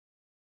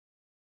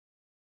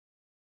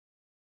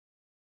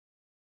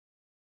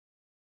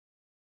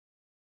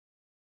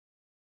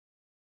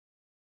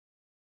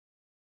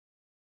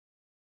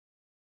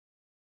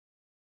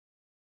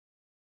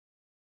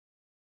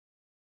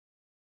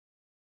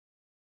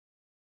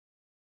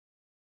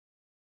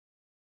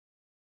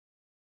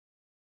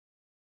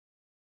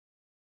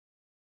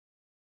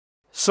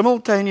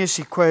Simultaneous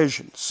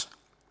equations.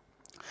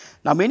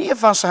 Now, many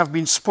of us have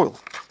been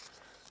spoiled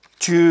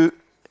to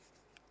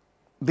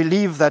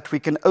believe that we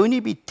can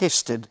only be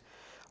tested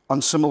on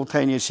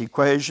simultaneous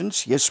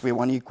equations. Yes, where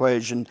one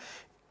equation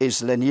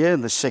is linear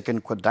and the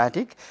second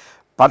quadratic,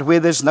 but where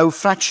there's no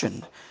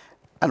fraction.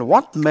 And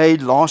what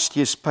made last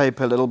year's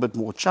paper a little bit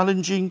more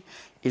challenging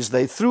is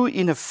they threw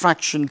in a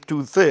fraction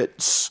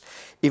 2/3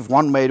 if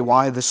one made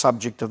y the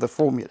subject of the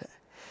formula.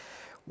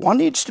 One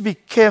needs to be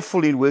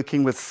careful in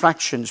working with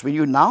fractions. When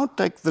you now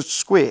take the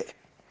square,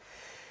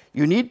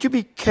 you need to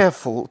be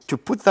careful to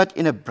put that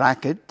in a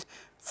bracket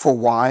for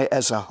y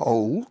as a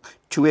whole,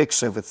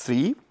 2x over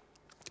 3,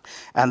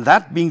 and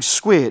that being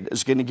squared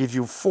is going to give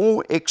you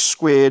 4x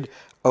squared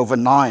over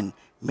 9.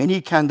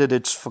 Many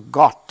candidates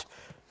forgot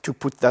to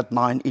put that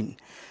 9 in.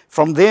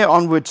 From there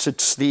onwards,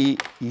 it's the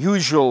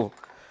usual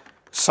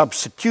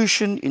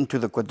substitution into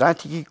the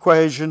quadratic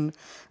equation,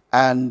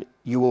 and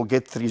you will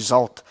get the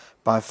result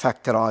by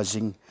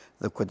factorizing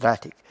the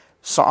quadratic.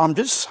 So I'm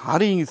just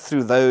hurrying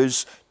through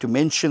those to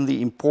mention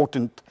the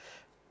important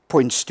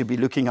points to be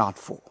looking out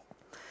for.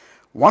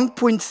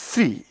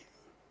 1.3,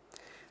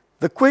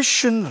 the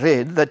question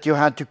read that you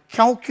had to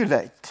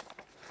calculate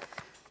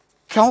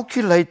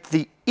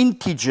the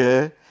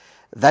integer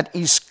that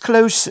is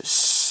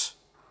closest.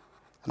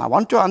 And I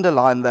want to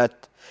underline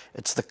that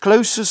it's the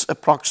closest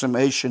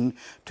approximation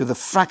to the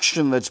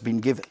fraction that's been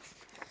given.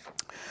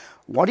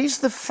 What is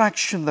the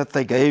fraction that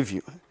they gave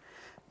you?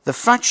 The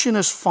fraction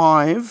is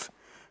 5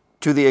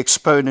 to the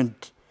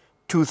exponent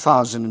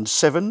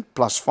 2007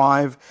 plus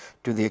 5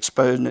 to the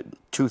exponent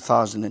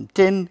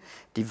 2010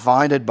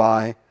 divided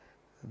by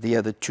the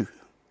other 2.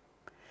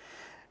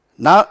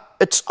 Now,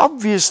 it's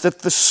obvious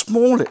that the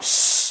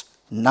smallest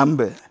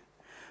number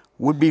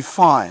would be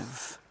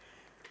 5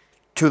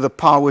 to the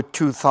power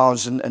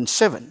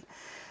 2007.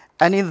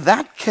 And in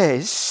that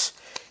case,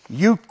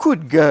 you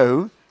could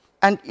go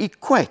and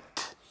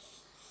equate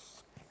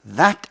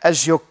that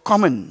as your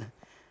common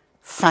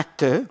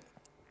factor,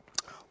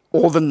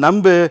 or the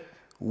number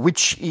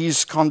which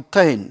is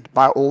contained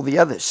by all the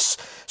others.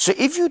 So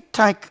if you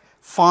take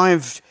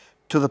 5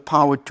 to the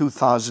power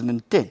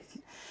 2010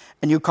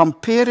 and you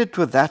compare it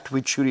with that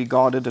which you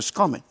regarded as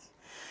common,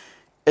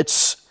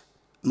 it's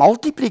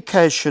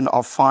multiplication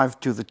of 5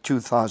 to the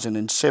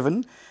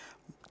 2007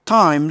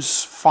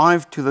 times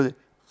 5 to the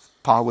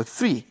power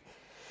 3.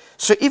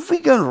 So if we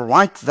go and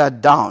write that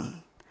down,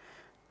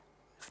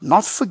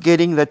 not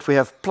forgetting that we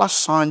have plus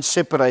sign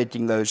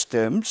separating those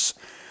terms,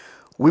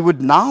 we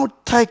would now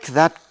take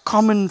that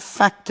common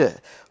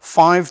factor,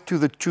 5 to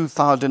the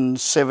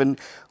 2007,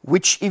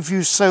 which, if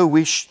you so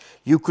wish,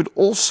 you could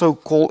also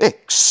call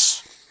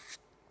x.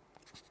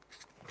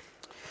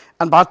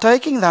 And by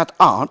taking that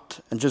out,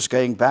 and just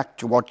going back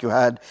to what you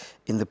had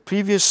in the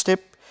previous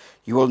step,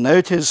 you will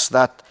notice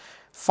that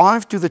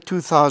 5 to the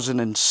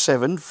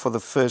 2007 for the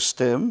first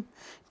term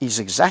is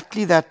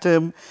exactly that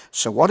term.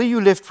 So what are you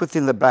left with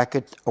in the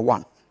bracket? A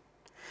 1.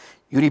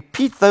 You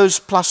repeat those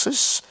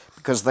pluses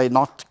because they're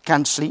not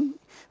cancelling,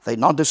 they're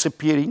not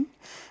disappearing,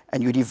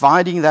 and you're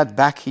dividing that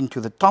back into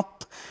the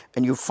top,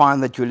 and you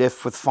find that you're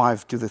left with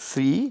 5 to the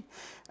 3,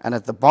 and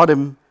at the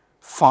bottom,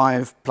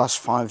 5 plus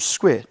 5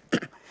 squared.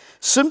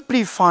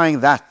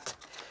 Simplifying that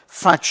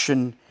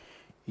fraction,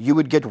 you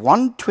would get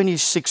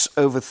 126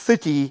 over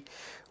 30,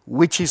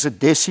 which is a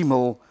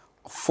decimal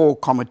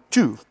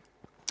 4,2.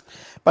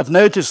 But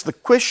notice the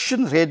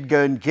question read,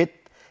 go and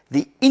get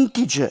the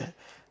integer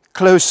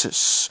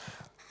closest.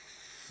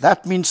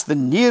 That means the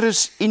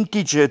nearest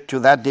integer to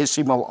that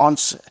decimal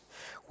answer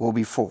will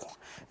be 4.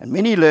 And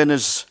many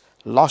learners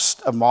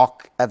lost a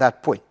mark at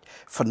that point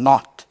for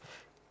not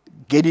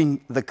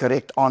getting the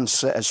correct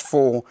answer as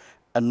 4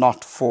 and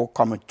not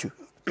 4,2.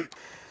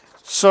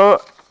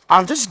 So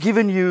I've just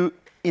given you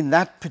in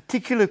that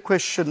particular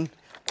question,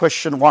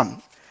 question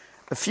 1,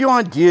 a few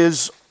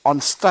ideas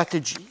on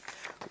strategy,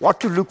 what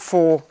to look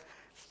for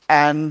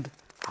and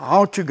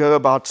how to go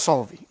about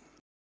solving.